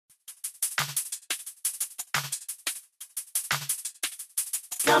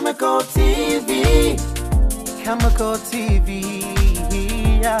Kmtv.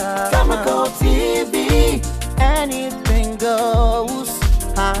 Yeah. Kmtv. Anything goes.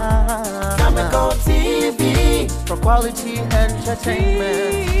 Kmtv. For quality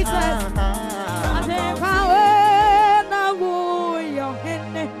entertainment. I take power.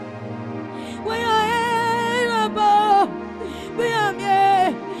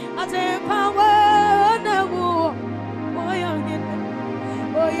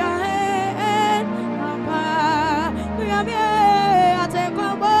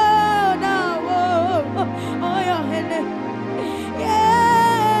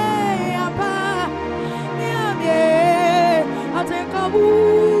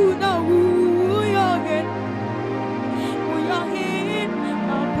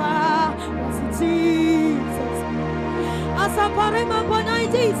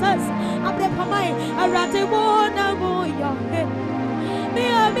 Jesus, I'm the Pamay, I ran the one, I will your head. Me,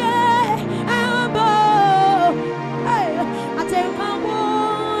 I'm hey, I tell my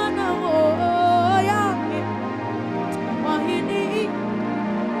one, I will young.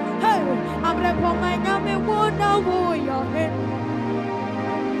 Hey, I'm the Pamay, I'm one, I will your head.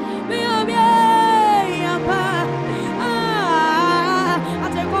 Me, I'm I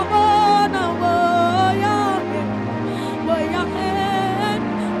take my one, I will your head.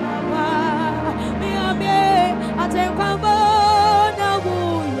 I take my bone, I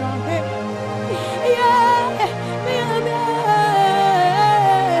will your head. Yeah,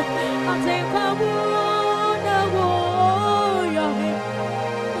 I take my bone, I will your head.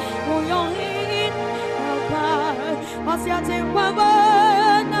 Will your head, I say I take my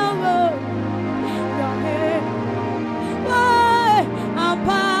bone, I will your head. Why,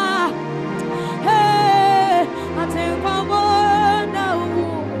 hey, I take my bone, I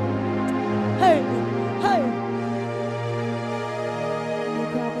will. Hey.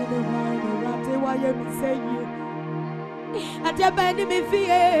 Why you say you? I tell Benny me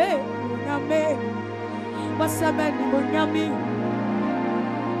fear, what's a man Munyami?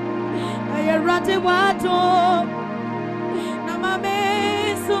 I ratty water, Namame,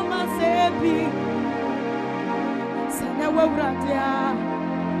 so much happy. Sanawa Ratia,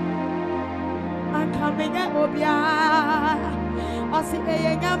 I'm coming at Obia. I see a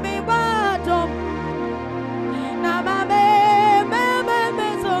yammy bottom. Namame,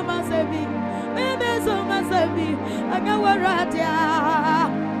 so much happy. So much happy, I know where I'm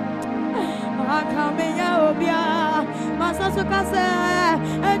coming out, yeah. Master Casa,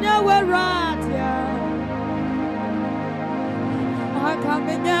 and you were right, yeah. I'm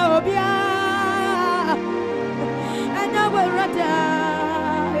coming out, yeah. And you were right,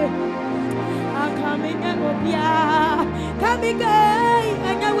 yeah. I'm coming out, yeah. Coming gay,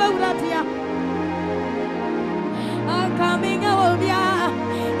 and you were right, yeah. I'm coming out, yeah.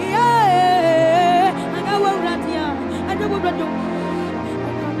 I will run you.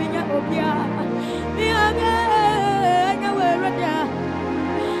 Coming up, yeah. I will run ya.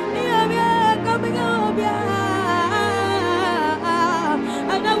 Coming up, yeah. I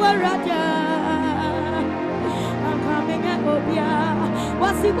will run ya. I'm coming up, yeah.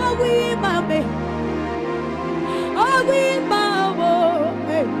 What's it, what we, mommy? Oh, we, mama.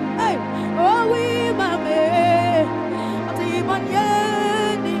 Hey, oh, we, mommy. I'll tell you, man, yeah.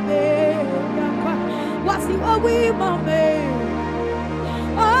 What's the oh we mama,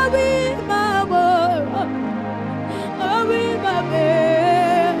 oh we mama, oh we mama,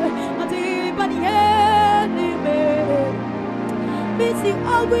 I think but yeah, missing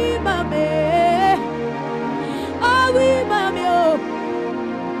oh we mama, oh we mama,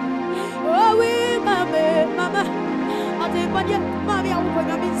 oh we mama, I think but yeah, mommy I will put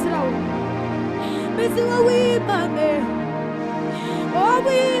a miss out, missing oh we mama, oh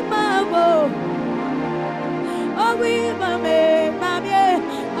we mama. Oh, we mame, I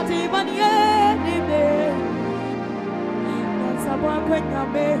take money, that's a one quick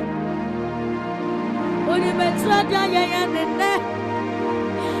number. Only better than and in there.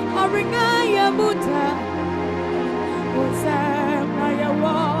 Oringa, Buta, what's a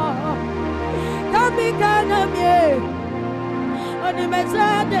wall? Come be kind of me. Only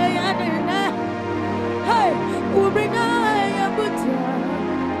better than and in there. Hey, Oringa, Buta,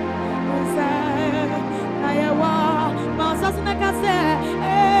 what's a I want my son to say,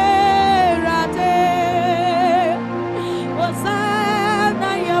 Rate, what's that? I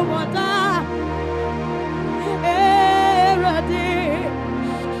want that. Rate,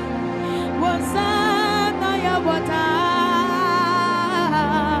 what's that? I want that.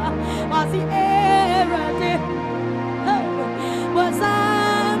 What's the Rate? What's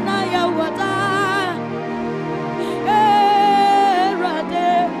that? I want that.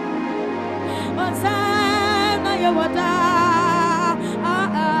 Rate.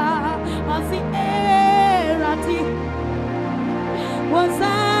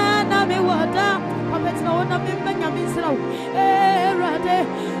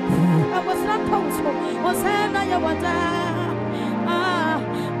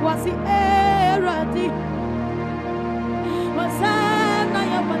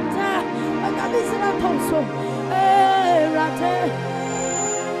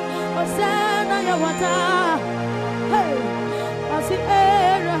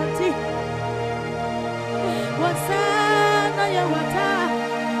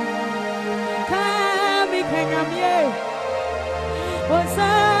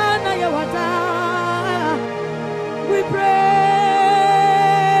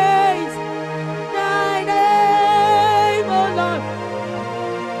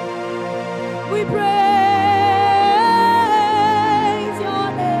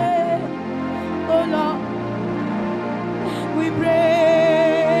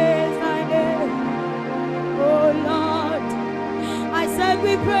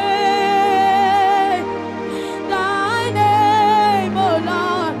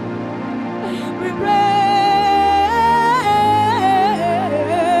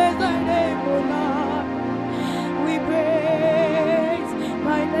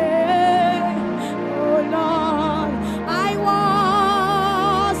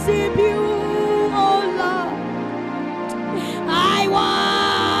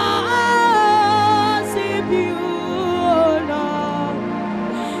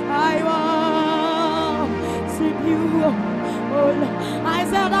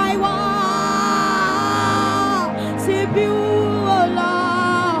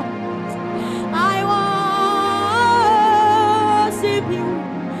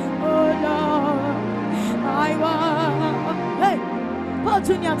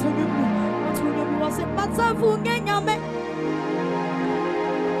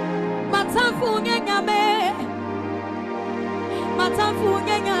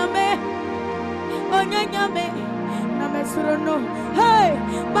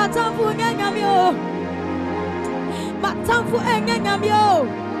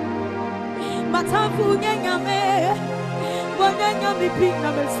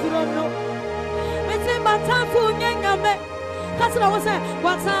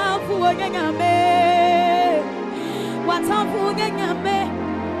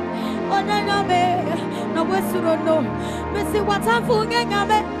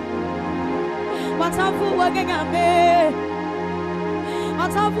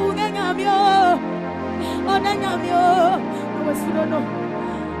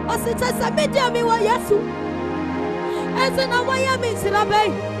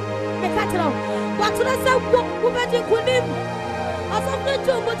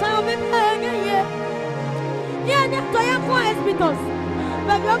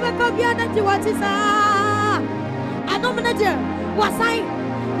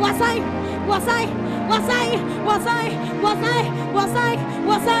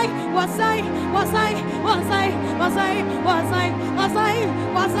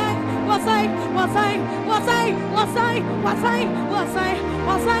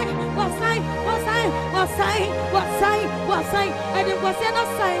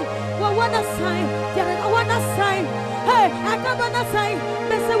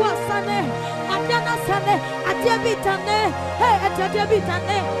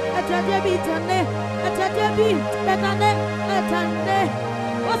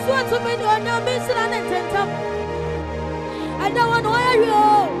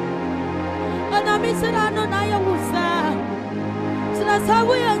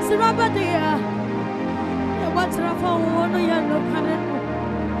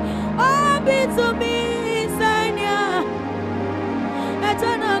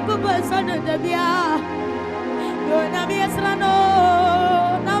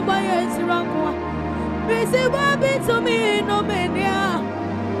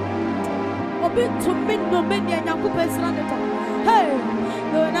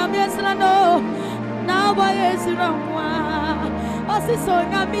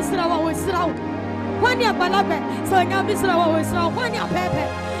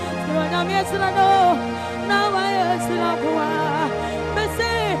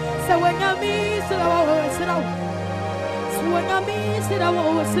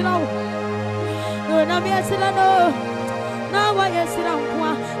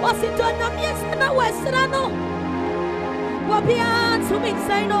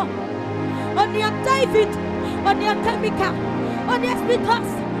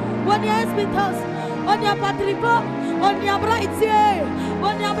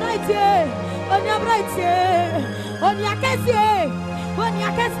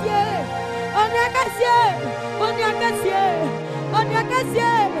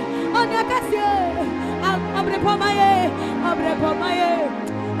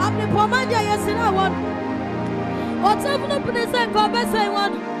 What's up, no place and go best I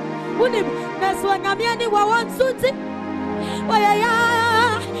want. Wouldn't that's when I'm any one suit. Why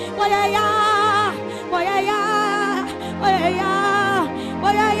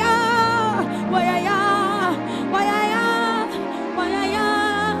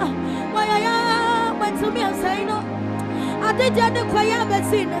went to me and say no. I did the choir but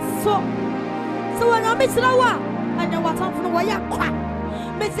seen it so when I miss Lawa and then what's up from the way I crack.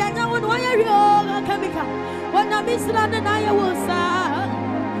 Miss Anna when why chemical when I miss London I will say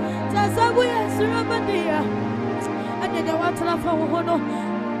just a way surrender dear and then I want to laugh for no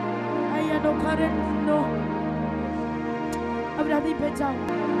I am no current no I'm not the better.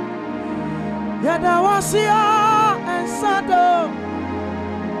 Yada wasia and sado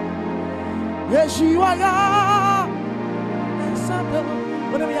Yeshiwaya and sado.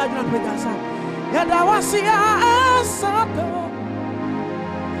 What are we going to put that? Yada wasia and sado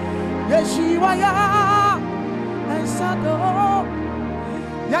Yeshiwaya and sado.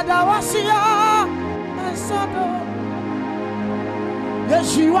 Yada wasia and sado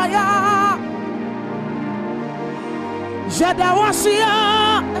Yeshiwaya. Yada wasia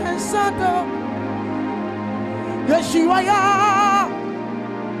and sado Yeshiwaya.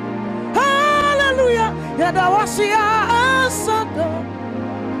 Hallelujah. Yada wasia and sado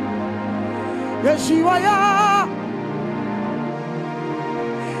Yeshiwaya.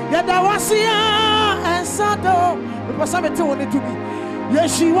 Yada wasia and sado. Because I'm telling it to me.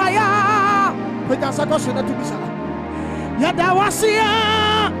 Yeshiwaya. But that's a question to be said. Yada wasia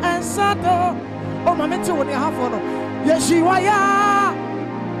and sado. Oh, my mentor when you have one. Yeshiwaya.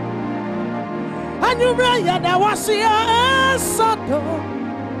 And you bring Yada wasia and sado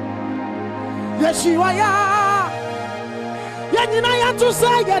Yeshiwaya. Yanina ya to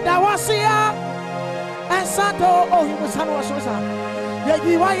say Yada wasia and sado. Oh, he was Hanwashosa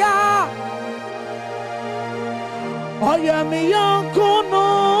Yeshiwaya. Oh, yeah, me young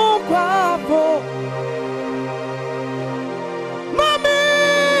no guapo. Mommy,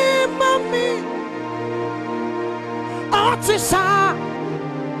 Artisa.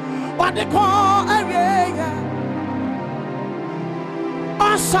 What they call a area,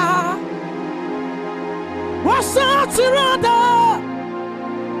 Asa, what's that? Tirada,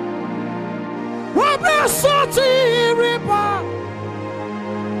 what a salty river.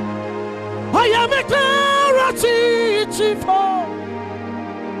 I am a clarity chief.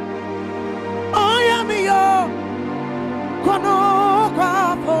 I am your Kono.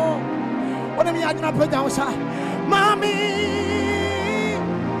 What am I going to put down, sir? Mommy.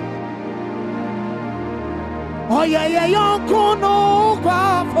 Oh yeah, young Kono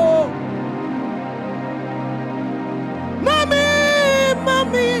guapo. Mommy,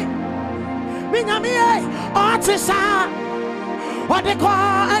 Minami, Artisa, what they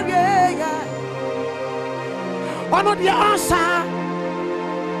call a yeah. One of the answer.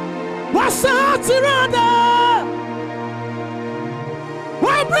 What's that, Tirada?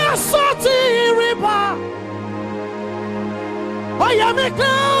 Why bring salty river? I am a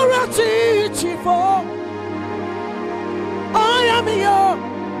clarity chief. I am your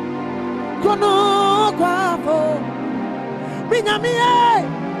Kono guapo. Minami,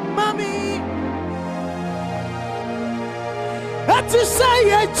 mommy. At to say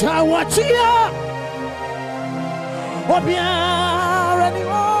a chawachia. Obia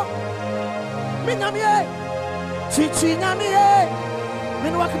anymore. Minami, Chichi Nami.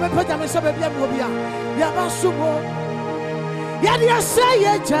 Minwaka Pajama Sabia Mobia. Yamasumo. Yadia say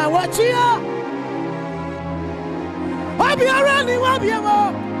a chawachia. Wabi arani wabi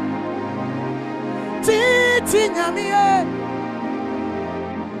amo titi nyamie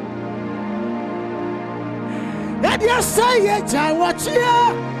Yadi asaye jawachia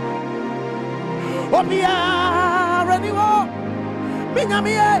Wabi arani wo mi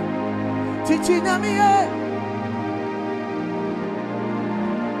nyamie titi nyamie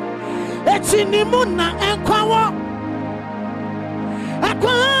Eti ni muna enkwawo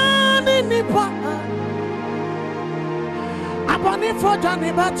Akwani nipa Aboni for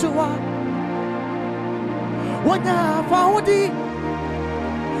Johnny Batua Wanya Faudi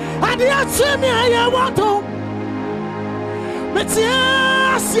Adi Achimi I want to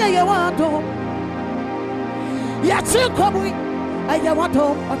Metia see I want to Yati Kobui I want to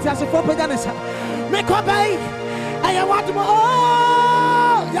Otiasi for Pedanesa Mekobai I want to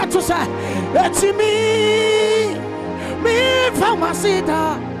Oh Yatusa Eti me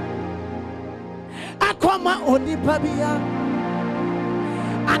Famasita Akoma Oni Babia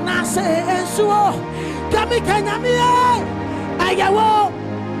Anase ensuo kami kanyamie Ayawo,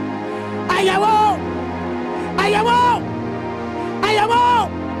 ayawo, ayawo, ayawo,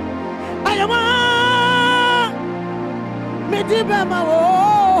 ayawo. Medibe ma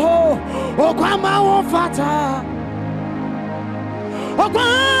wo, okwama wo fata,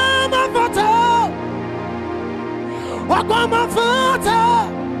 okwama fata, okwama fata,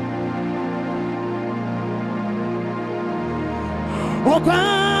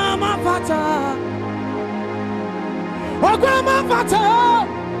 okwama fata, okwama fata.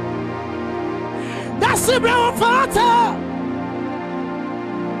 That's the brown fata.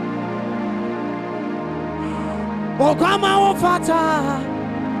 Okwama wo fata,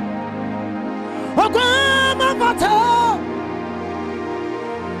 okwama fata,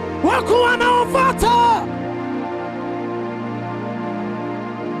 wakwana wo fata.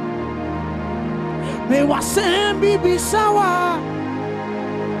 Me wasembi bisawa,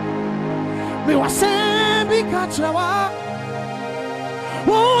 me wasembi kachawa.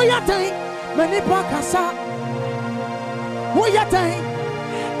 Wo yate meni pakasa, wo yate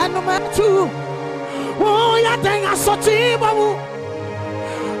anomatu. Oh, ya dang a soti babu.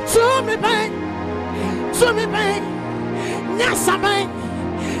 To me bang,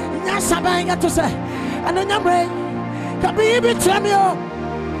 Nyasabang, to say, and then your brain. Kabibi Tramio,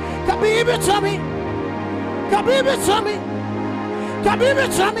 Kabibi Trami, Kabibi Trami, Kabibi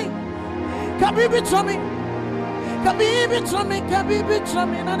Trami, Kabibi Trami, Kabibi Trami, Kabibi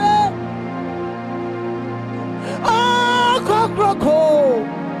Trami, oh, Cockroco.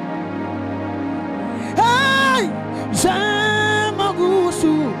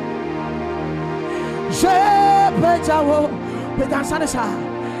 Jamagusu, je pejawo, pejansanesa,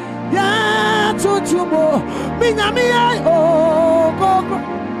 ya tutumo, minyami oh koko,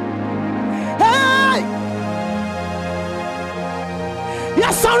 hey, ya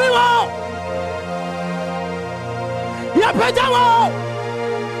sorry wo, ya pejawo,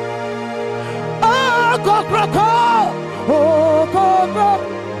 oh koko, oh koko.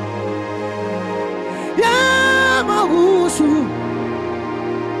 Yeah, Mahusu,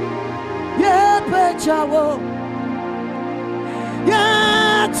 yeah, Pechawo,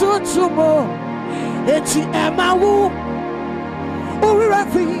 yeah, Tutumo, Eti Emawu,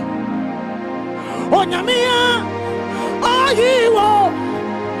 Urirefi, Onyamia, Oyiwo,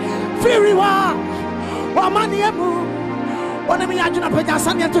 Firiwa, Wamaniemu, Onamia Juna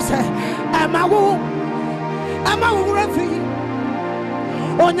Pejasania to say, Emawu, Urirefi,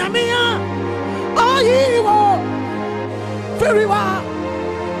 Onyamia. Oh, you very well,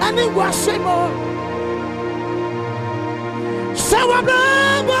 and it was shame. So I'm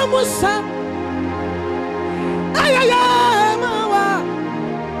Musa. Ay, Mawa.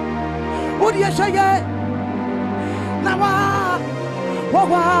 What do you say? Nawa,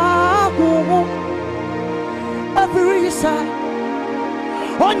 Wawa, every side.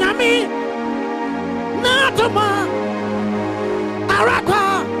 Oh, Nami, Natama, Araka.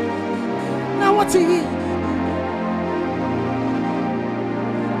 What's he?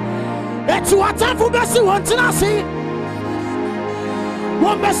 It's what time for Bessie wanting to see.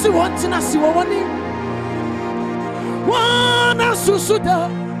 One Bessie wanting to see one else who should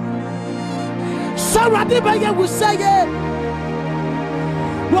have. Sarah Dibaya will say it.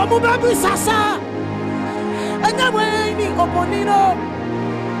 One Mubabi Sasa and then when the Oponino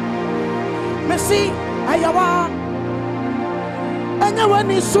Messi Ayawa and then when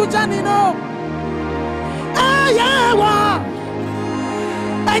the Sujanino. Ayawa,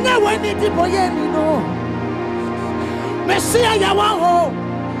 and I went into Boyeno. Messia Yawa,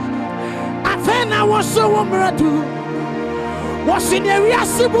 I found I was so woman was in the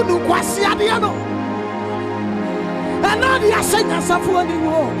Riasibu, Quasiadiano, and now the Asena Safuani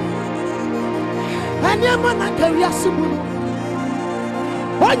war. And your man, I can Riasibu.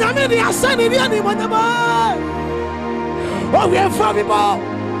 Oh, Yamini, I sent it anyone. Oh, we have family ball.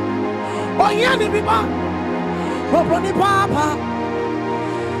 Oh, Yanni Biba. Oponi papa,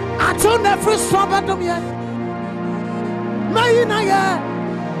 I told the first trouble to me. Mayina ya,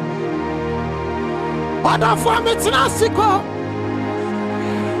 other for me Tinasiko.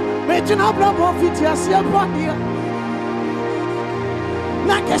 Major Bravo Fitias, your body.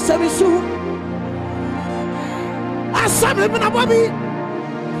 Like a semisu. I said, I'm a Bobby.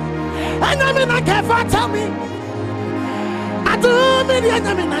 And I'm in a cafe, tell me. I do me the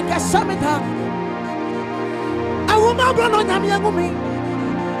enemy like a summit. I will not run on Yami.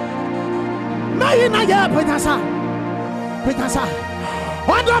 Mayina ya Petasa.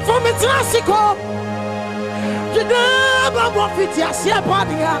 Wonder for me Tinasiko. You never want Fitias, your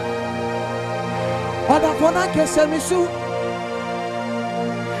body. Other for not a semisu.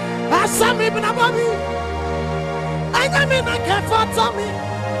 I saw me in a bobby. I Yamina can for me.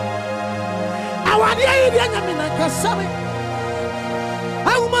 I want the idea Yamina can sell it.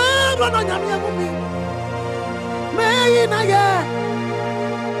 How much on Yamina? May I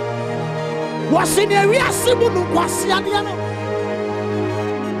was in a real simple Quasiano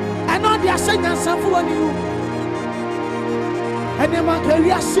and on the ascendance of you. And then my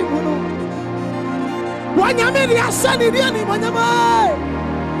career simple. When you made your son in the animal,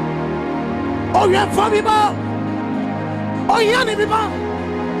 oh, you have for me, oh, you have me,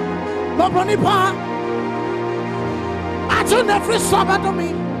 Bonipa. I don't have free Sabbath to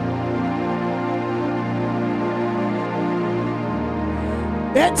me.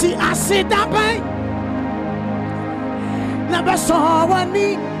 Eti asida bay na beso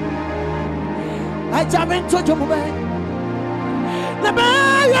wani ajamen tojo mu bay na ba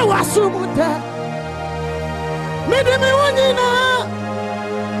ya wasumuta mede me woni na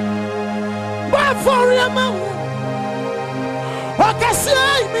ba for ya ma o kase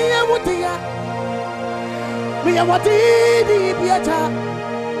mi ya mutia mi ya wati di biata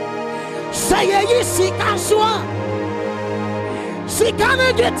say yi sikanswa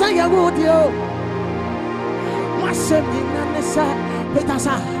Sikana geta ya wodio Masemina nesa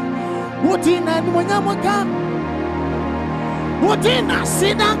petasa Wotina nwanyamoka Wotina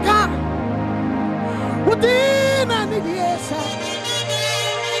sidanka Wotina nidiesa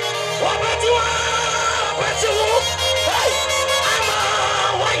Wabatiwa Batiwu Ama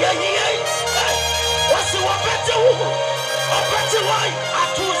waya yeye Wasi wabatiwu Wabatiwa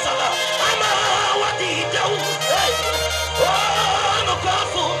Atusala Ama wadidau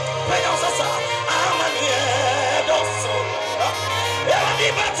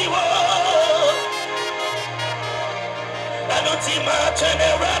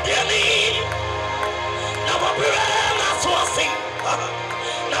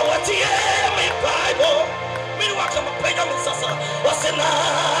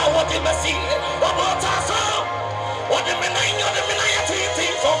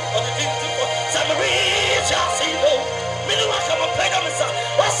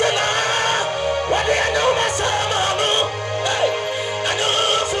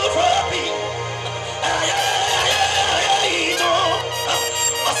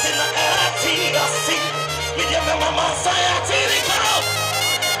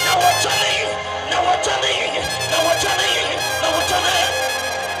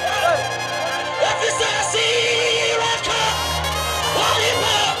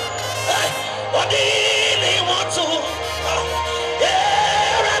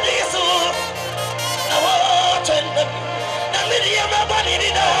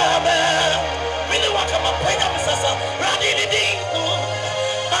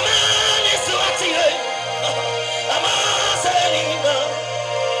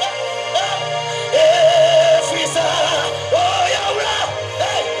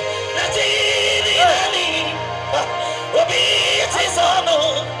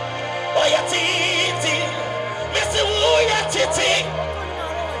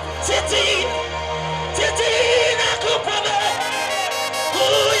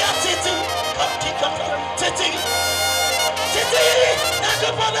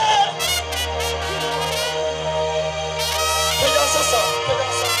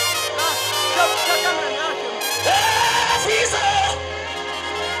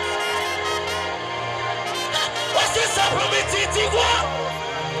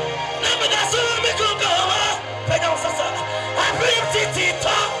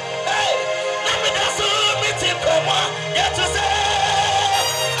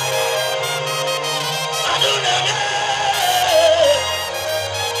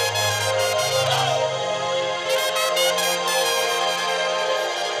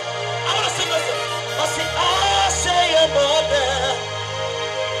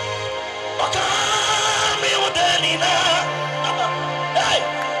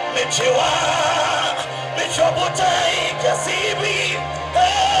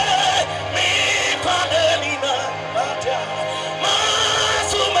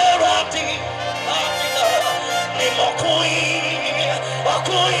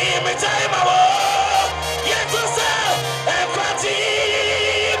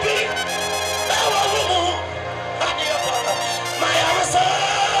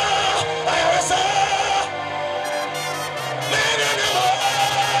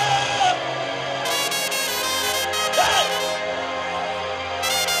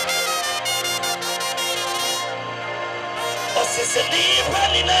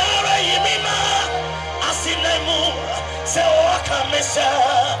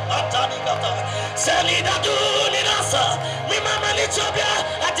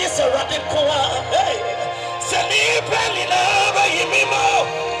Seni peli love yimimo.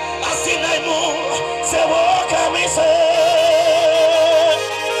 Asina imu se woka mi se.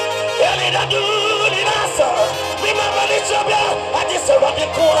 Eli da du ni nasa. Mi mama ni chobia adi se wadi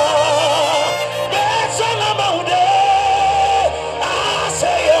kwa. Becha na maude.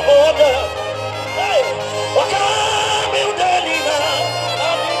 Ase ye moda. Waka mi udelina.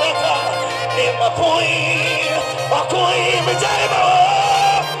 Aminata ni mapui. Wakui mi jaiba.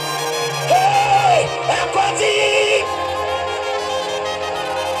 Hey, ekwati.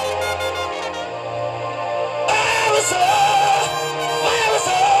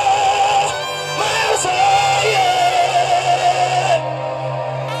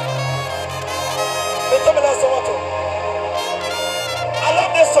 I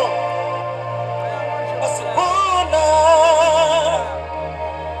love this song. Asibona,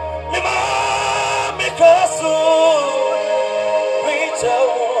 mima mikasu,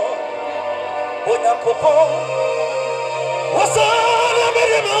 rijawo, unampopo, wasana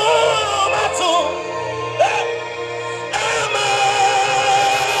mirimu matu, ama,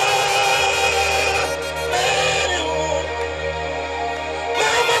 mirimu,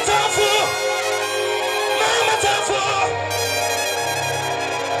 mama tafu.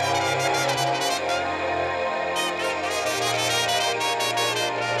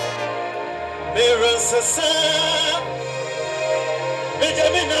 Mirrors are sad.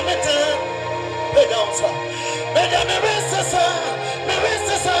 Benjamin Ameta, Bedonsa. Benjamin Restasa, Mirrors,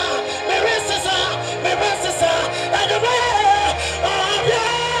 and the way of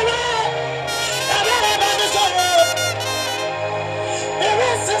Yara. And everyone is on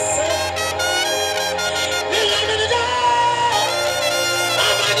Mirrors,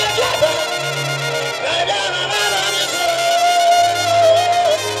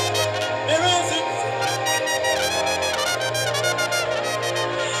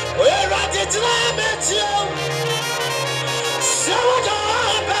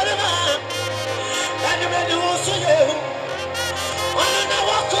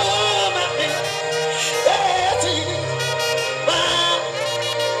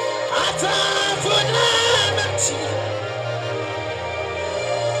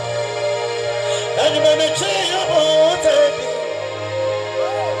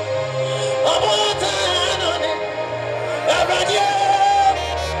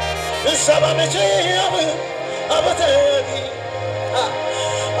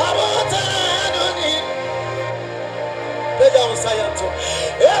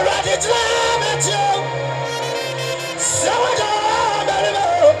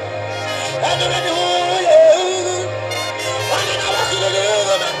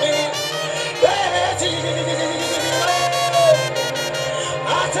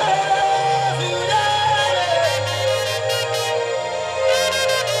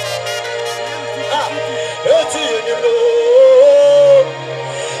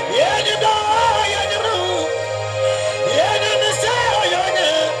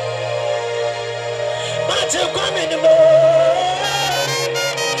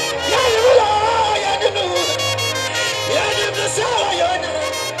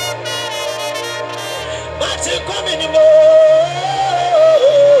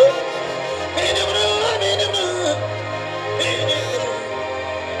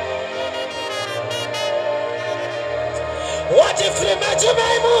 what if you met your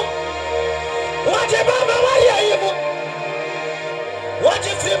mama? What if Mama Wayamo? What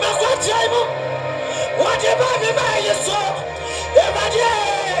if you met what time? What if Mama Mayaso? Every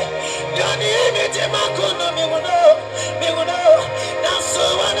your name is Macono, me will know. Now, so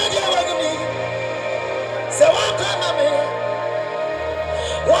one of you are me. So one come.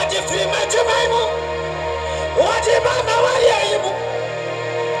 What if you met your mama? What if Mama Wayamo?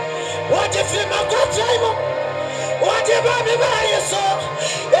 What if you met what time? What if I buy you so?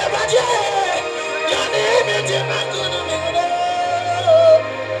 Every your name is Macono, me will know.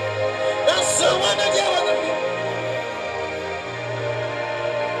 Now, so one of you are me.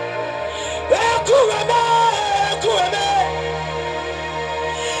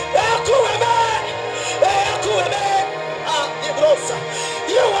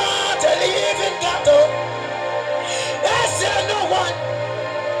 You are the living God. There's no one.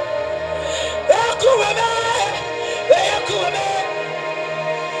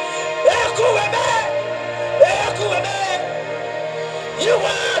 You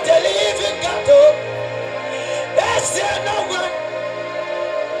are the living God. There's no one.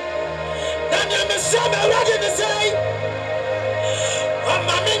 I'm ready to say, I'm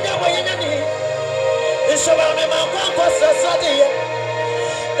not in the way in the knee. It's about me, my grandpa's society.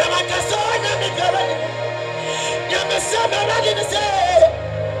 I'm a castle, I'm in the ready. I'm ready to say,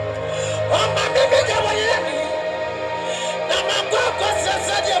 I'm not in the way in the knee.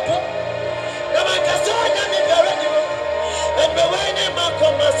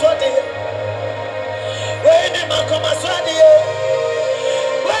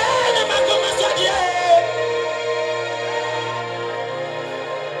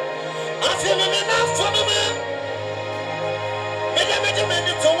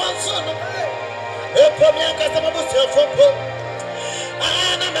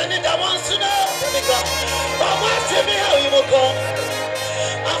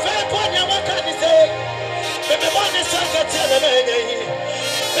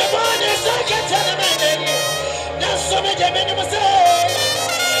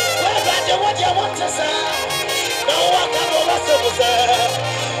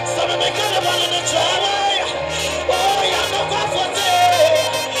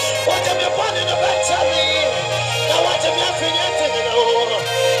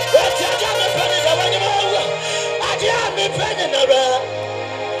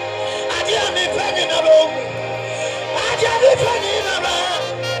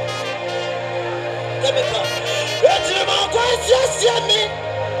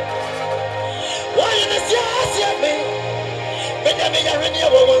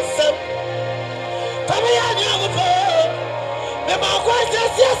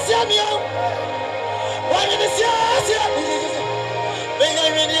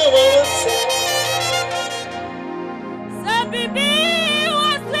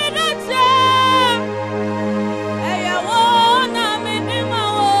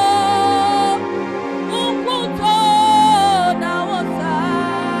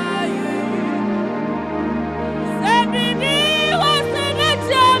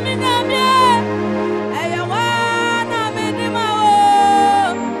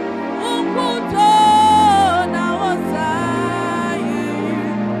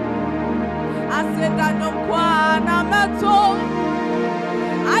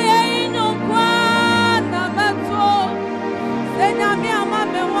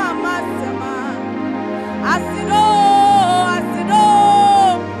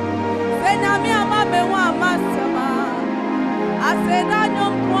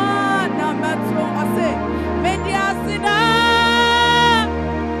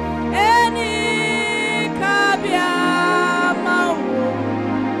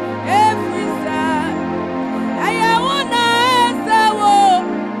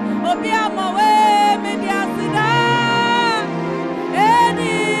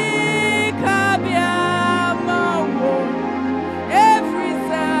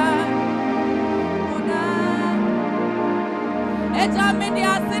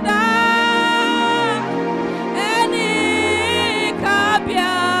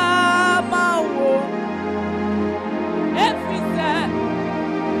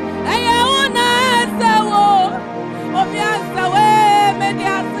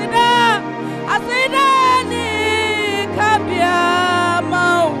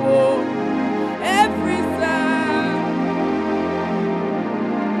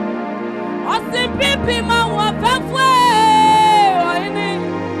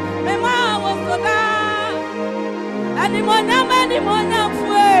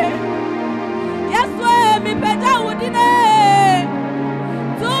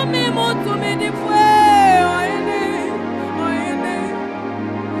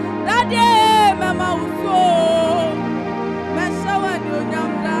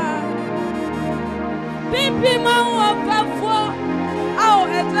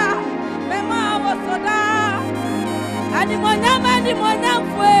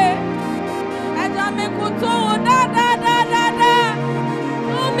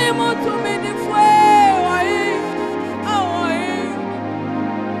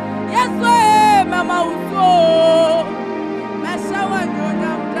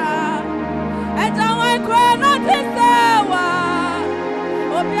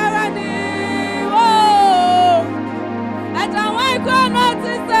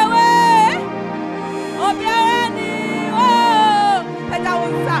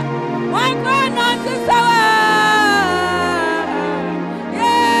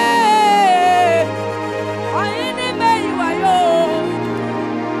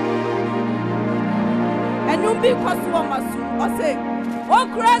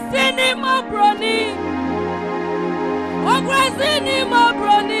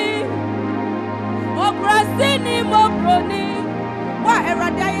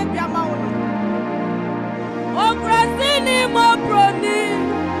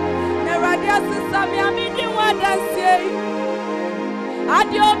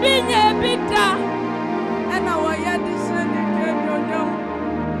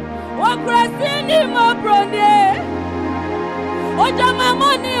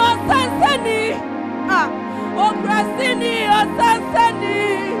 Ojamamoni osansani. Okrasini osansani.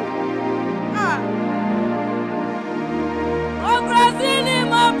 Okrasini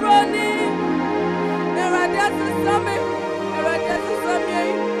mabroni. Eradia susami.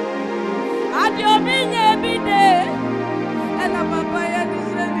 Adio binye bide. Ena papa ya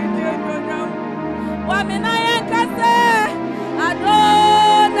disheni dionyam. Wamina yankase.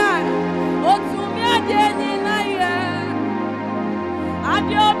 Adona. Otumia deni na ye.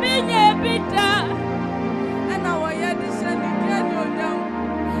 Adio binye bida. Ena waya disheni dionyam.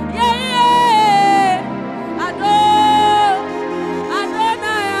 Yeah. Adona.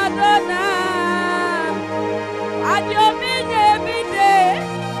 Adio binye bide.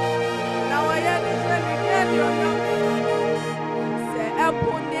 Na waya disheni dionyam. Se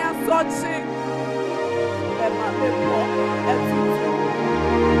epunia sochi. Ema bepo etutu.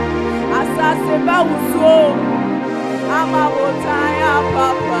 Asase ba uso. Ama botaya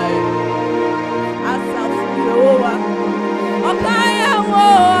papa. Asafu yowa. Okaya wo.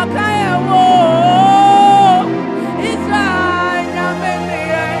 Israel nyamene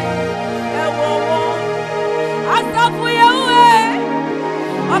ewo wo. Asafu yowe.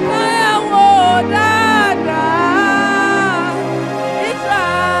 Okaya wo dada.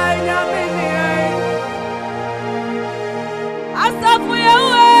 Israel nyamene. Asafu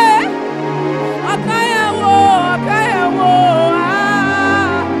yowe. Okaya wo.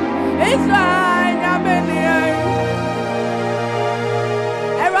 Israel nyamene.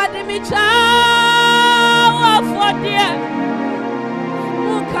 Child for dear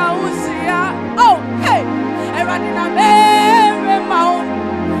Mukausia. Oh, hey, Eradina Mary Mount.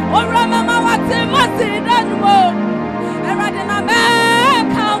 Oh, Ramama, what's in my seat and more. Eradina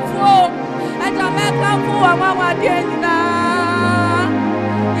Mekamfo. And Jamaica for Mama Dina.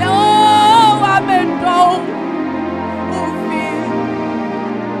 Yo, I'm in dome.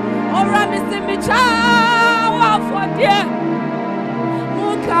 Oh, Ramissimi child for dear.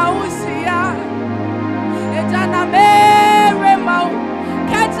 Kausia Ejana Mary Mau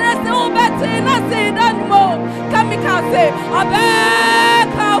Catches the Betina Sedan Mo Kamikaze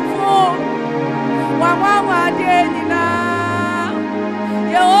Abeka Fu Wama Denina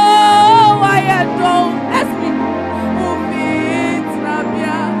Yo I don't ask me Movie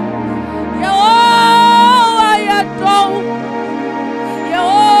Nabia Yo I don't Yo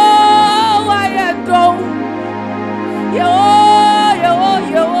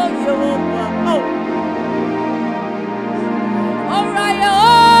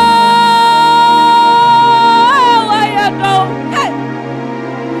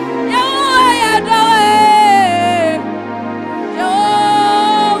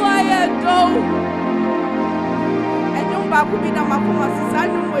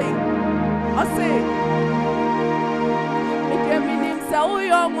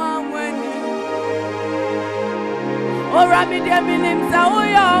Ora mi de minim sa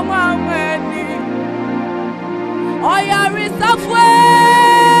uyo mweni. Oya risafwe.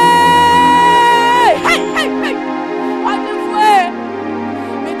 Hey. Odifwe.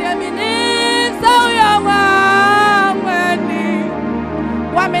 Mi de minim sa uyo mweni.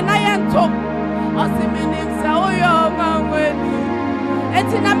 Wa me na yento. Osi minim sa uyo mweni.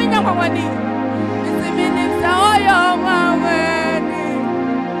 Eti na minya mweni. Isi minim sa uyo mweni.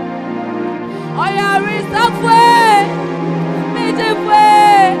 Oya risafwe.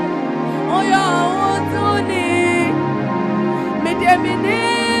 Oyo utuni midemini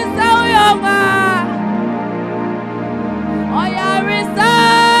sa oyoma oya risa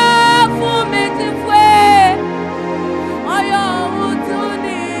fu mitifwe oyo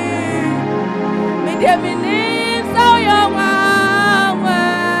utuni midemini sa oyoma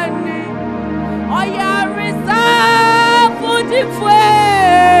wani oya risa fu tifwe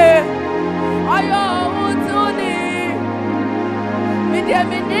oyo utuni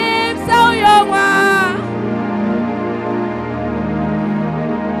midemini sa oyoma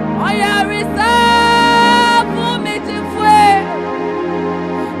oya risa fu mitifwe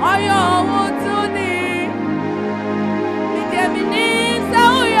oyo utuni midemini sa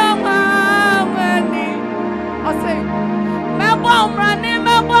oyoma wani ose mebomrani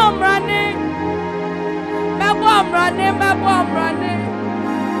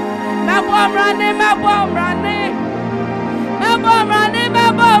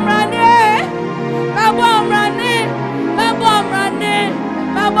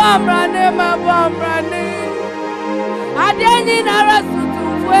Adeni nara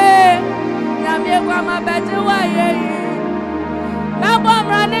sutufwe Nyamye kwa mabete wa yeyi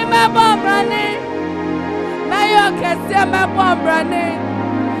Mebomrani Meyo kesie mebomrani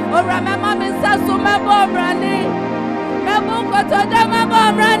Ora mema minsasu mebomrani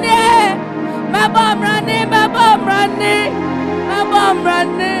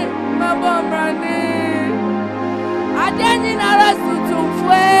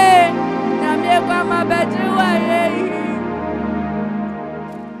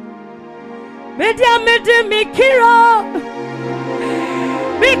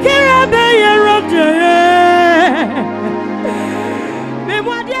Mikira be yeroje me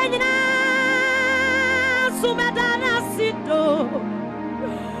mwadena sumedana sito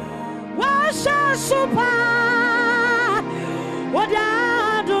washa supa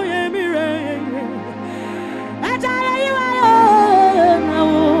wadado yemire ajaya yiwayo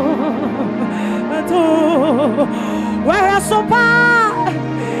to where supa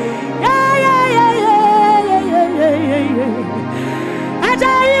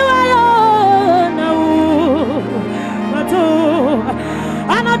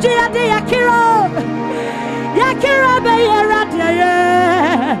Yakira be yeradia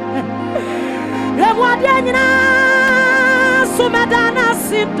ye mwadena sumedana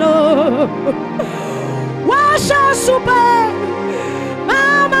sito washa supa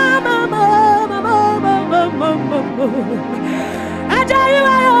mama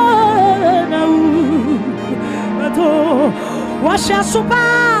ajayiwa na to washa supa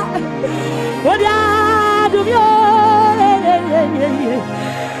odia dumyo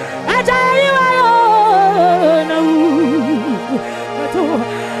ajayiwa na to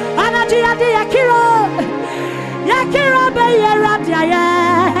anadia yakira be yeradia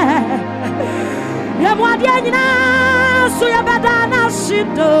ye mwadena suyabadana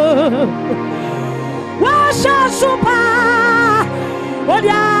sito washa supa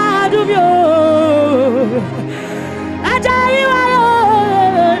odia dumyo ajayiwa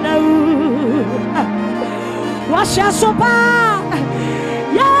na washa supa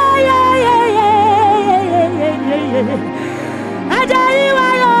ajayiwa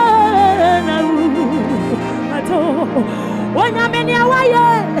na ato onyameni awaye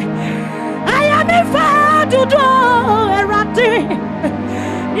ayami fa dudu erati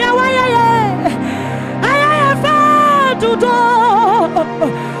ya waye ayaya fa dudu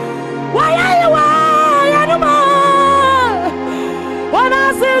waye ya numa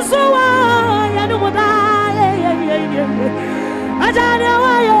wana sisuwa ya numuda ajani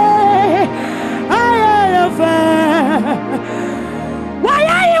awaye ayaya fa waye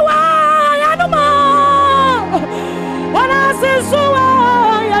ya numa wana sisuwa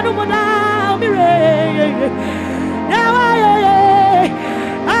ya numuda mire ya waye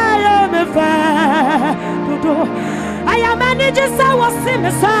ayame fa dudu ayamani jisa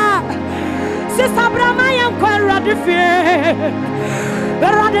wasimisa Sister Brahma yam kwara defie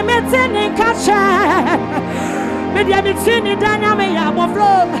Berade meteni kacha Media mitini danya me ya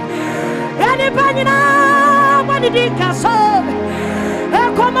moflo Eni panina Mani di kaso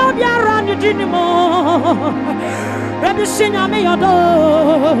Ekoma biara ni dinimo Ebi sinya me yodo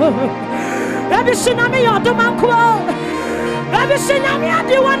Ebi sinya me yodo mankuo Ebi sinya me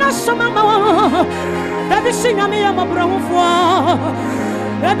adi wana somamo Ebi sinya me ya mabrahufo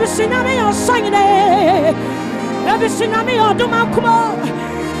Ebi sinya me ya sangine Ebi sinya me yodo mankuo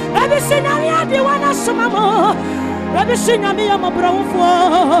Ebi sinya me adi wana somamo Ebi sinya me ya mabrahufo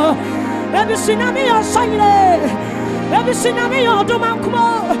Ebi sinya me ya sangine Ebi sinya me yodo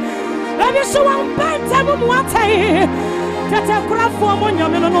mankuo Ebi suwa mpente mumuate Tete kurafo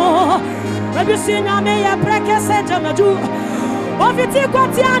monyamino no Ebi sinya me ya prekese jamaju Ofiti kwa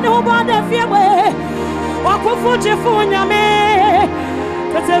tiane hubade fiemwe Wakufuji funyame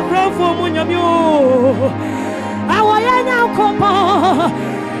Tete kurafo monyamio Awayenya ukopa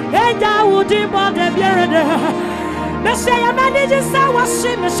Eja udibade bierede Mese ya maniji sawa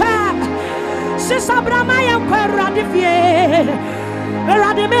simisha Sisa brama ya kwera difie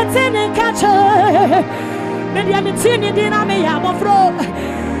Erade metini kache Media mitini dina me ya mofro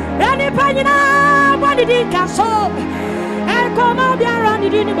Eni panyina Wani di kaso Ekoma biara ni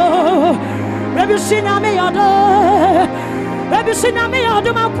dinibo Ebi sinya me yodo Ebi sinya me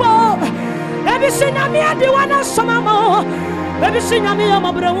yodo makwo Ebi sinya me adi wana somamo Ebi sinya me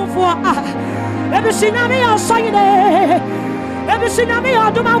yomabre unfo Ebi sinya me yosayine Ebi sinya me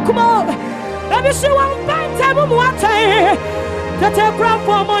yodo makwo Ebi siwa mpente mumuate Tete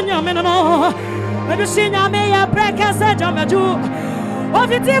krafo monya menano Ebi sinya me ya prekese jamaju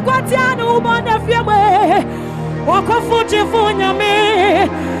Ofiti kwa tianu ubonde fiemwe Wakofuji funyame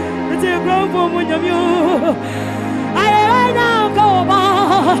Tete krafo munyamyo Aye enya koba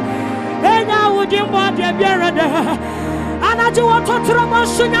Enya ujimbo ade bierede Anaju watotura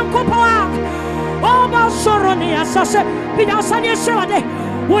monsunya mkopawa Oba soro ni asase Pida asani shewade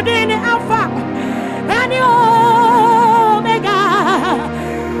Udini alfa Eni o Omega.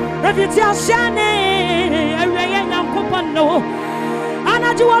 If you tell Shane, a rain and Copano, and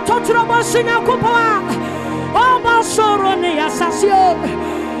I do a total motion of Copa, all my sorrow, the assassin,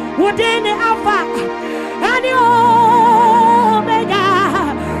 within the Alpha, and the Omega.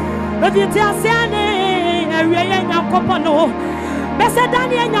 If you tell Shane, a rain and Copano, Messa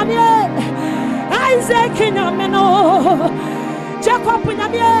Daniel Namie, Isaac Nameno, Jacob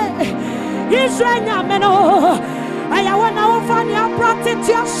Namie, Israel Nameno. I want to find your practice.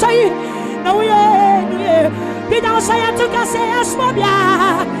 You say, no, yeah. Be down, say, I took a say, yes,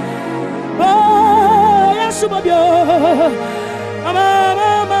 Mobia. Oh, yes, Mobia.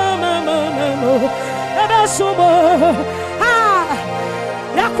 Ah,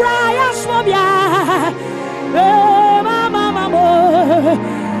 you cry, yes, Mobia. Oh, Mama,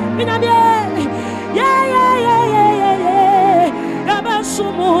 yeah.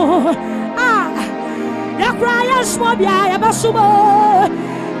 Ah. Ya cry a smobia ya basumo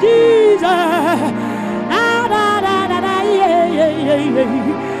Jesus da da da da da yeah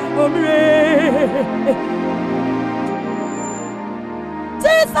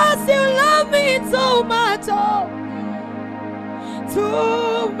Jesus, you love me too much,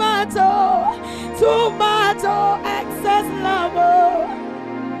 too much, excess love.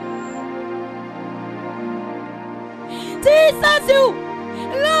 Jesus, you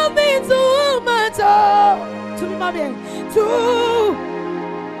love me too much, too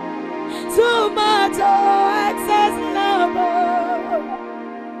much, excess love.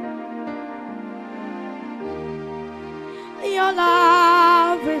 Your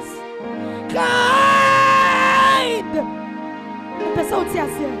love is kind.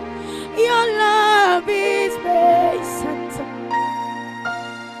 Your love is patient.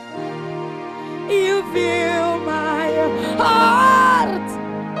 You fill my heart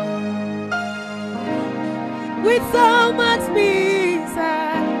with so much peace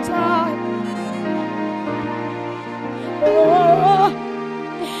and joy. Oh,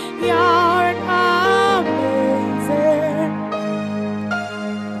 you're amazing.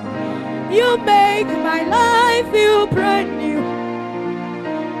 You make my life feel brand new.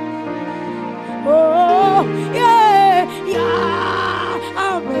 Oh, yeah,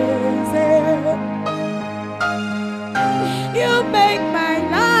 amazing. You make my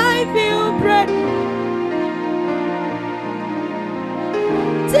life feel brand new.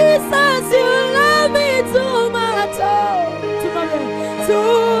 Jesus, you love me too much,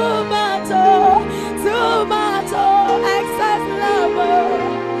 too much, excess love.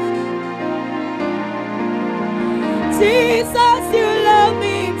 Jesus, you love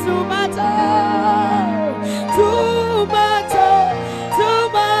me too much,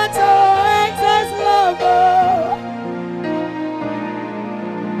 excess love.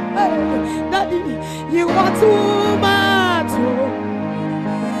 Daddy, you are too much.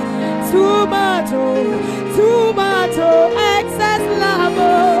 Too much, excess love.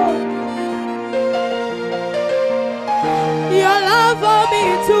 Your love for me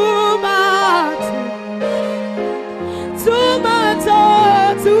too much,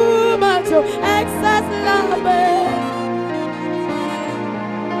 excess love.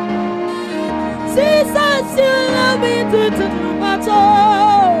 Jesus, you love me too much,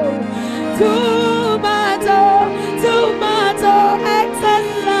 excess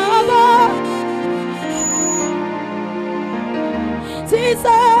love.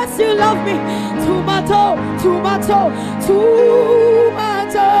 Jesus, you love me too much,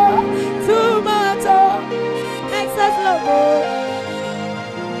 excess love.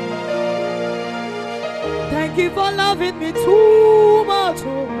 Thank you for loving me too much.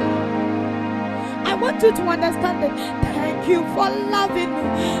 I want you to understand that. Thank you for loving me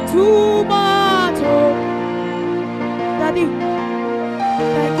too much, Daddy.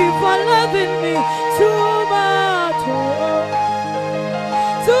 Thank you for loving me too much,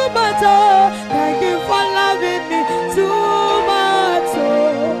 Thank you for loving me too much,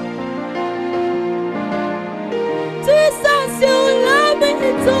 Jesus, you love me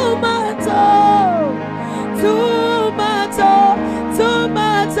too much,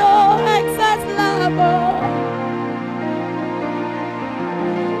 excess love.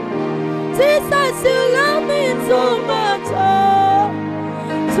 Jesus, you love me too much,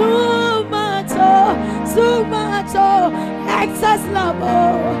 excess love.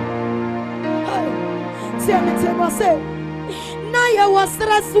 Tell me, say, now you was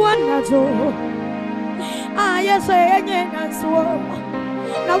stressed one. Ah, yes, I ain't so.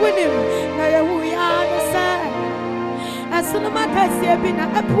 Now we knew, now we are the same. As soon as I see a bit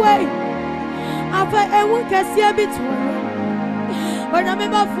of way, after I won't see a bit. But I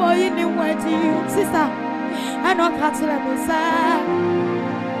remember for you, new way to you, sister. and no cattle and say,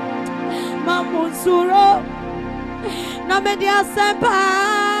 Mamun Suro, no media sempa.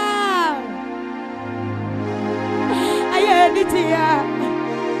 I hear it here.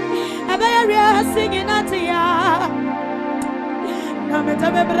 I bear singing at here. No matter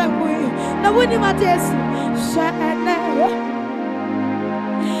where no winning my taste. Shine.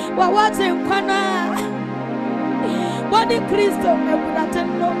 What was in Kana? What in Christo? I would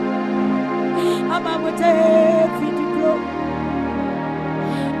attend no. I'm a video.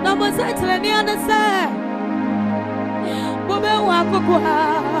 No more such any other say. Woman, Wakua.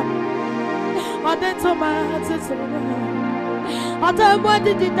 Or then tomatoes. Or then what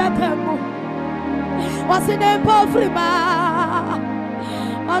did it happen? Was in a pofrima?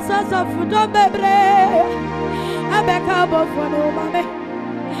 Or such a food of baby. I back up for no mommy.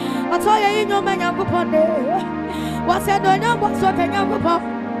 I told you, no man, I'm upon there. What's I don't know what's what I'm upon.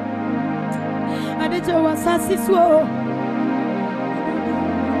 And it was a slow.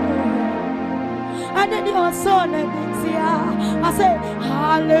 And then your son and here. I say,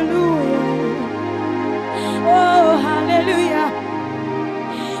 hallelujah. Oh, hallelujah.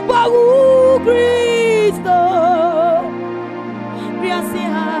 Wow, Christo. We are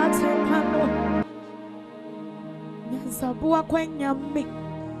seeing hearts and candle. Yes, a boy queen yummy.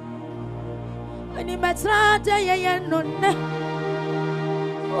 Ni matrata ya nonne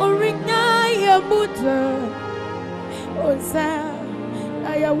oringa ya buta osa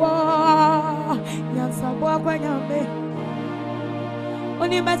ayawa ya sabwa kwa nyame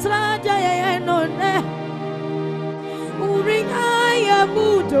oni matrata ya nonne oringa ya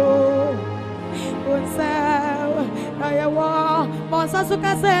buta osa ayawa mosa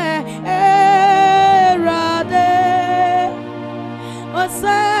sukase erade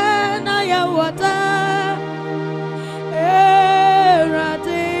Osana ya wata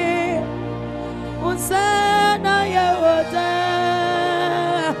erade Osana ya wata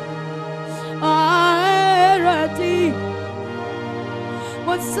erade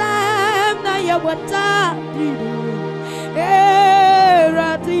Osana ya wata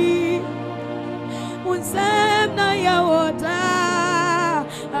erade Osana ya wata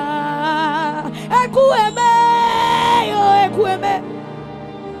ekueme yo ekueme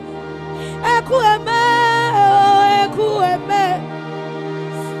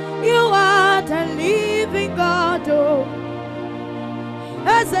you are the living God, oh.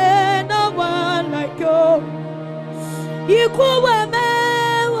 There's no one like you. You could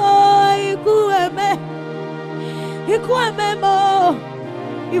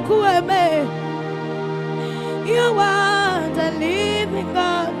you are the living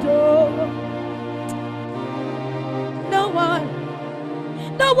God, oh.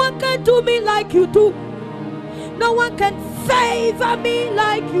 No one can do me like you do. No one can favor me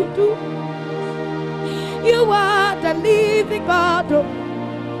like you do. You are the living God.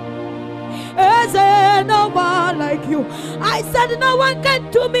 Is there no one like you? I said no one can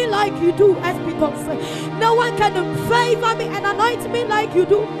do me like you do. As people say, no one can favor me and anoint me like you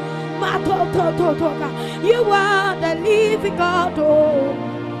do. You are the living God.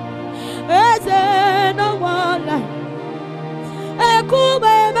 Is there no one like you?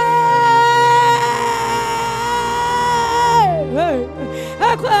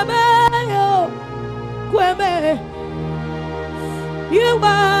 You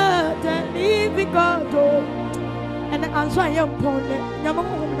are the living God, and I'm trying to put it.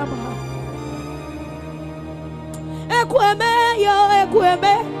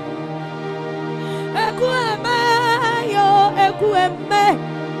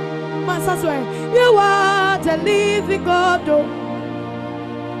 You are the living God.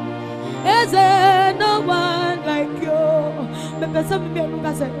 Is there no one like you? But some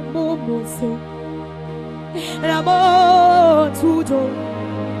people say, Momo say, and I'm on to do.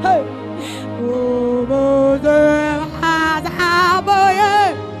 Hey, Momo, yeah.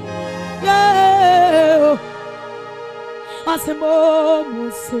 I say,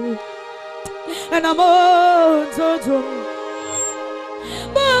 Momo say, and I'm on to do.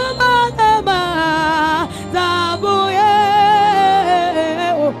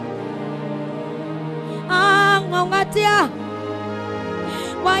 Tia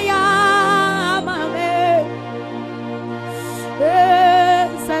Waya Mame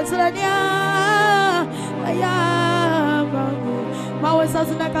Sensania Waya Mame Mawe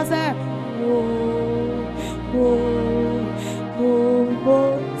Sasuna Kase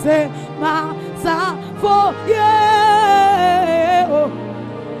Se Ma Sa Fo Ye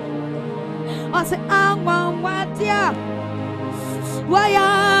I say Watia Waya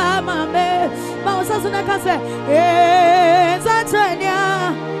Mame Mawe Sasuna Kase Sensania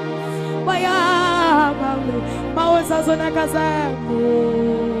Waya Mausa zona casa.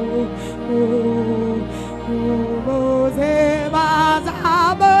 Mose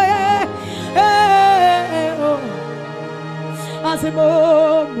mazabe. Asimo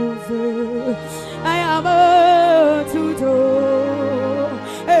Mose. I am a tuto.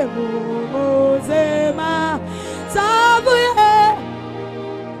 Mose mazabe.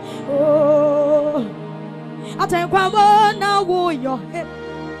 Oh, I take one now. Your head.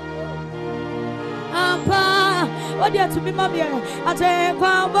 Ampa, what you to be, mommy? I take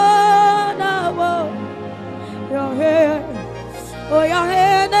one now. Your head. Oh, your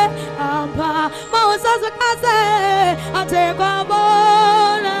head. Ampa, Moses, I say, I take one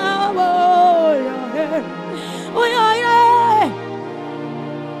now. Your head. Oh, your head.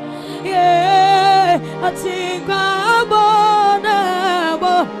 Yeah, I take one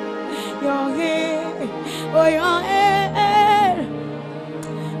now. Your head. Oh, your head.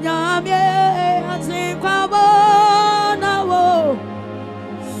 Yam ye, I think I wanna wo.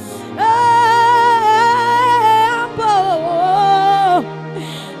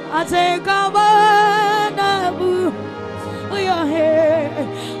 I think I wanna move. Oh, your head.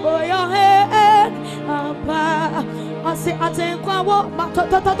 Oh, your head. I say, I think I want my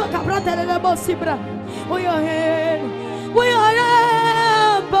capra terrible sibra. Oh, your head. Oh, your head.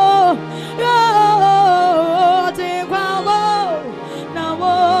 I think I want. Now,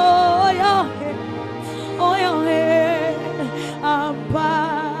 oh, your head.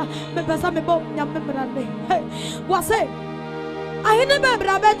 Me pesa me bom nyam me brande. Hey, what's it? I never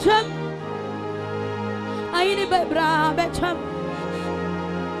brabecham. I never brabecham.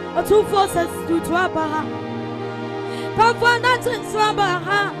 A 2 forces to Twabaha. Come for nothing,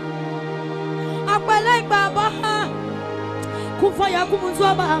 Swabaha. Aqualake Babaha. Kufaya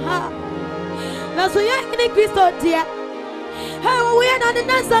Kumuswabaha. That's why you're in Christo, dear. How we are not the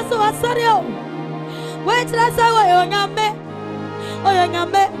next, so I saw you. Wait till I say, oh, you're me. Oh, you're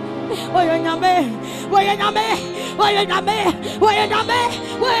me. Oh, you're me. Oh, you're me. Oh, you're me. Oh, you're me. Oh, you're me.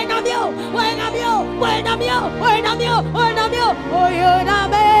 Oh, you're me. Oh, you're me. Oh, you're me. Oh, you're me. Oh, you're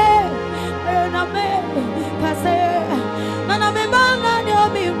me. You're me. Cause none of me man and you're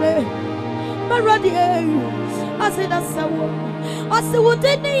me. But ready, I said that's a word. I said, what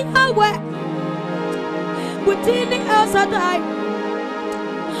did he have? Utini El Shaddai,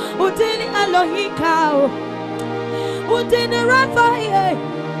 Utini Elohim, Utini Raphael,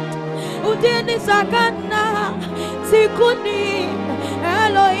 Utini Sakana, Sikuni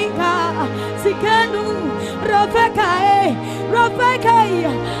Elohim, Sikanu, Rafekai, Rafekai,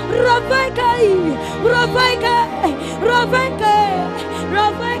 Rafekai, Rafekai, Rafekai,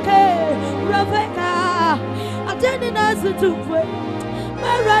 Rafekai, Rafekai. I didn't answer to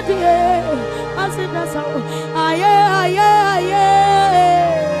ready, I said that's how. Aye, aye, aye.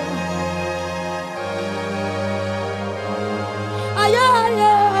 Aye, aye,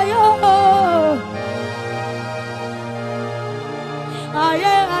 aye.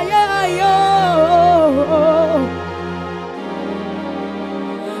 Aye, aye, aye.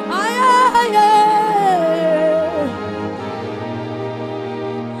 Aye, aye.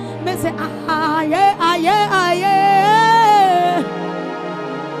 Me say aye, aye, aye.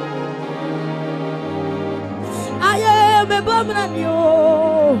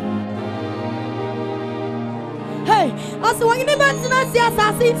 Hey, I saw you never see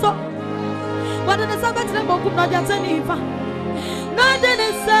assassin so. What did the Sabbath book not just any? Not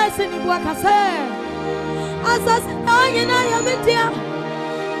any says any work I say. Assassin, I am a dear.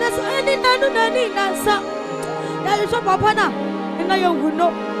 That's any none answer. There is a papana, and I will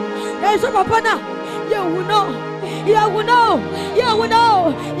know. There is a papana, you will know. You will know, you will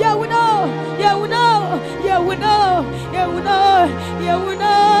know, you will know, you will know, you will know, you will know, you will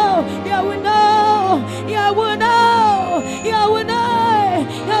know, you will know, you will know, you will know,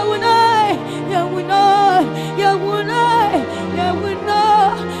 you will know, you will know, you will know, you will know.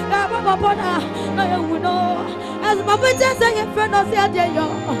 No, you will know. As my friend say, your friend of Sadio,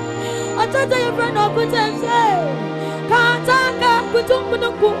 I tell your friend of good say, can't talk with you.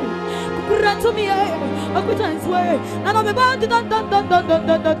 Run to me, a good time's way. And I'm about to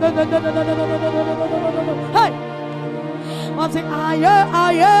hey, I'm saying, aye,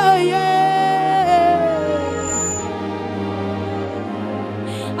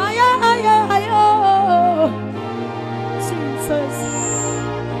 Jesus,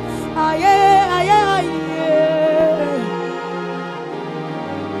 aye,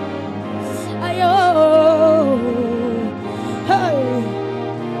 hey.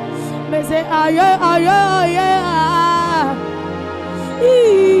 Me say aye.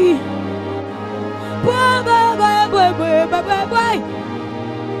 Bye.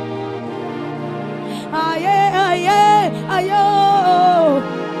 aye, aye, ayo.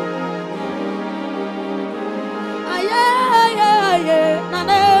 Aye, aye, aye,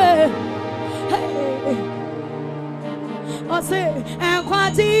 nane. Hey. Ose, and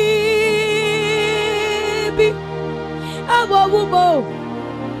quanti be a wobo.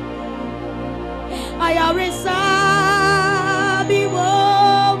 I arisa be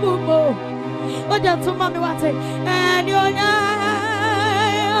wobo. Oh, just to mommy what say, and your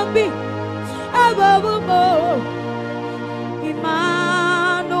be a wobo.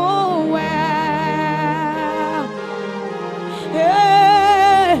 Emmanuel.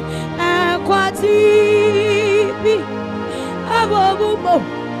 Hey, and quanti be a wobo.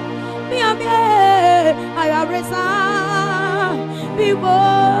 Me a me, I arisa be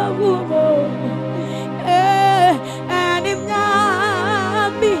wobo. And if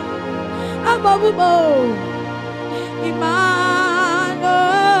not be a bubble, Emmanuel.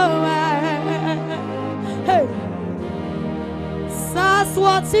 Hey,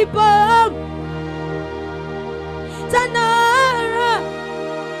 Saswati Bum Tanara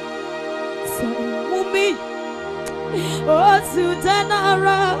Samumi, oh,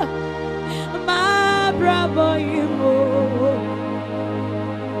 Sutanara, my bravo, you.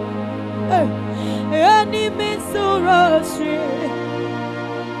 Hey. Any misery,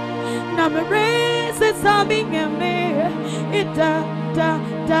 na me raise is coming and me. It da.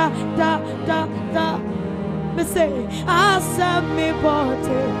 Me say, I saw me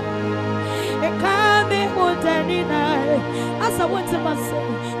body. It can't be one any night. As I went to my say,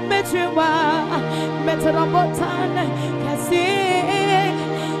 Metriwa, Metropolitan, Cassie,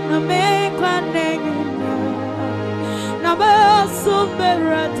 na me quanning, na me so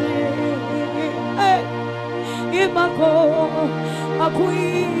berate. Imako, Akui,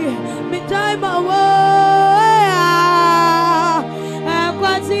 me time away.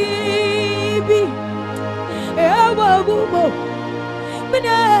 Aquatibi, Ewabumo,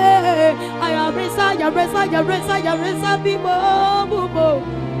 Mine, I am resa, Bibo, Bubo,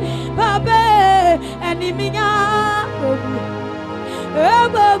 Pape, and Iminya,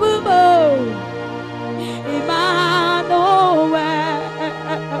 Ewabumo, Emmanuel,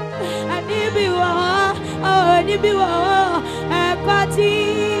 and Ibiwa. Oh, and if you are a party,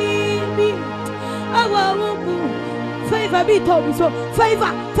 favor be told me so.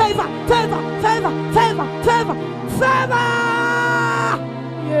 Favor.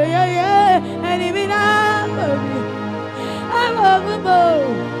 Yeah. And if it I love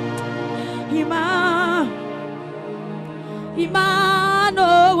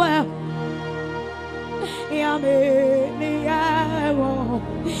Emmanuel.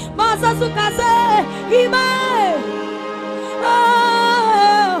 Masa sukase ime.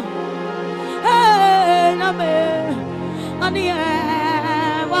 Oh, hey, name, anie,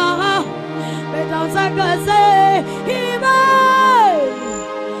 wow, betam sakase ime.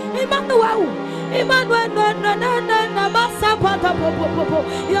 Emmanuel, na masa pata popo,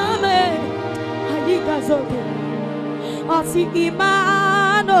 yame, ayiga zote, asi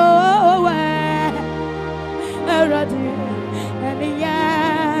Emmanuel, eradi. And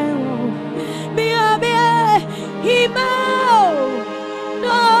yeah, be he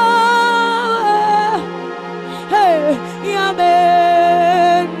no, hey, yeah,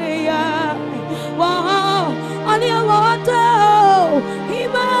 wow, on your water, he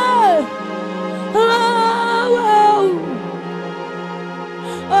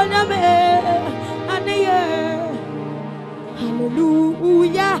on your man, and yeah,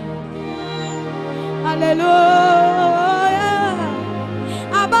 hallelujah, hallelujah.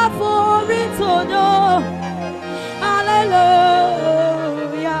 For it, oh no, hallelujah.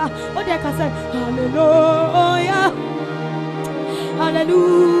 Oh, they can say hallelujah,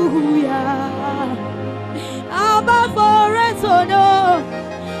 hallelujah. Abba for it, oh no,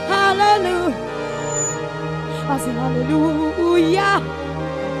 hallelujah. I say hallelujah,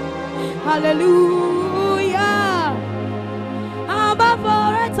 hallelujah. Abba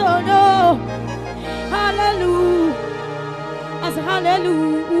for it, oh no, hallelujah. I say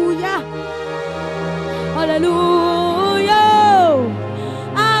hallelujah, hallelujah.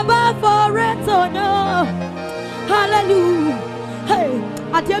 Abba for it, oh no, hallelujah. Hey,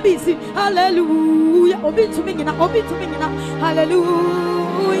 at your busy, hallelujah. Obi to me now,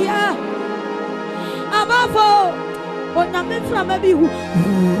 hallelujah. Abba for, oh, now me from a view.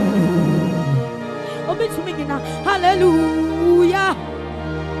 Obi to me now, hallelujah,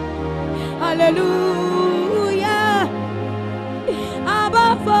 hallelujah. Abba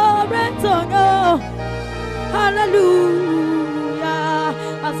for it, oh no, hallelujah.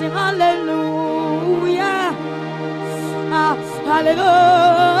 I say hallelujah,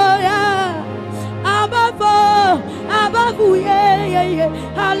 hallelujah.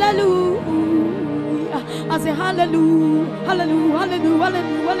 hallelujah. I say hallelujah, hallelujah, hallelujah,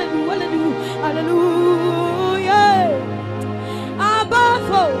 hallelujah, hallelujah.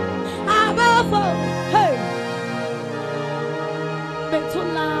 Above all, hey. Make to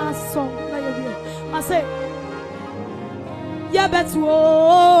last song. I say, yeah, better,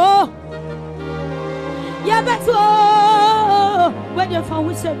 yeah, better. When you found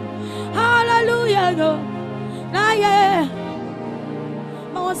we say, hallelujah, no, nah, yeah.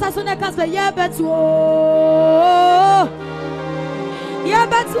 I want to say, yeah, better, yeah,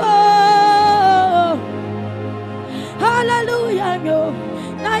 better. Hallelujah, no,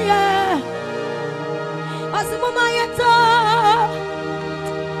 nah, yeah. I see mama yeta.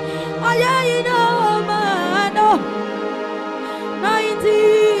 Oh yeah, you know, man, oh, 90,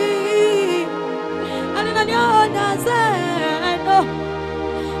 and then you're not saying, oh,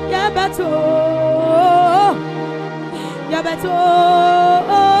 yeah, better,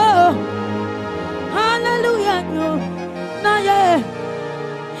 hallelujah, no, nah, yeah,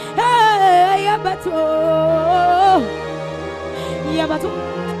 hey, yeah, better,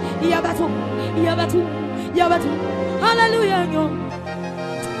 hallelujah, no.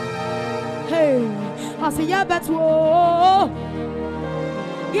 Hey, I say, yeah, better,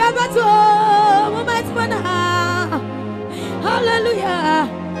 hallelujah.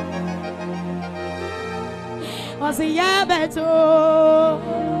 I say, yeah, better,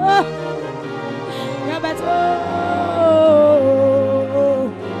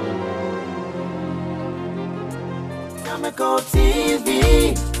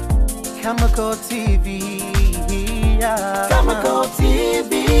 Kmtv, yeah.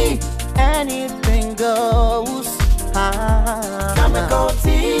 Kmtv, anything goes.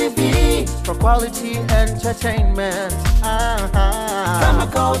 Kmtv, for quality entertainment.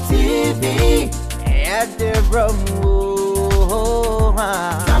 Kmtv, at the room.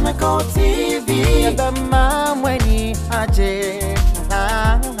 Kmtv, the man when he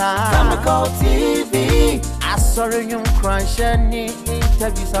Kmtv, I saw you crash and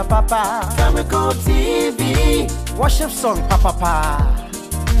interviews a papa. Kmtv, worship song papa.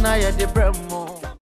 Now you're the bremo.